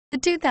The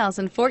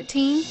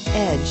 2014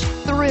 Edge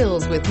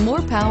thrills with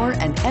more power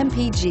and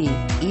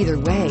MPG. Either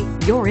way,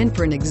 you're in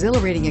for an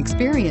exhilarating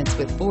experience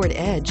with Ford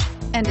Edge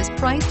and is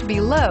priced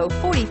below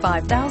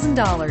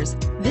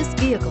 $45,000. This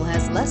vehicle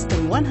has less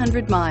than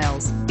 100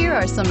 miles. Here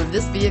are some of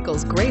this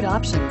vehicle's great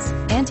options: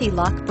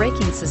 anti-lock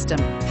braking system,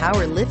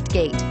 power lift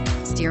gate,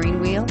 steering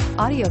wheel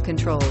audio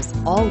controls,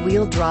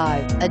 all-wheel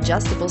drive,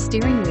 adjustable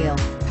steering wheel,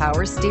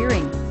 power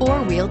steering,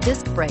 four-wheel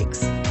disc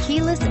brakes,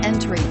 keyless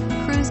entry,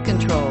 cruise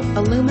control,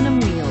 aluminum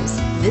wheels.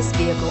 This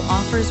vehicle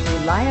offers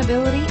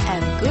reliability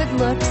and good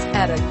looks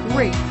at a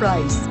great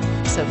price.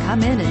 So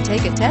come in and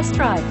take a test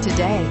drive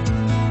today.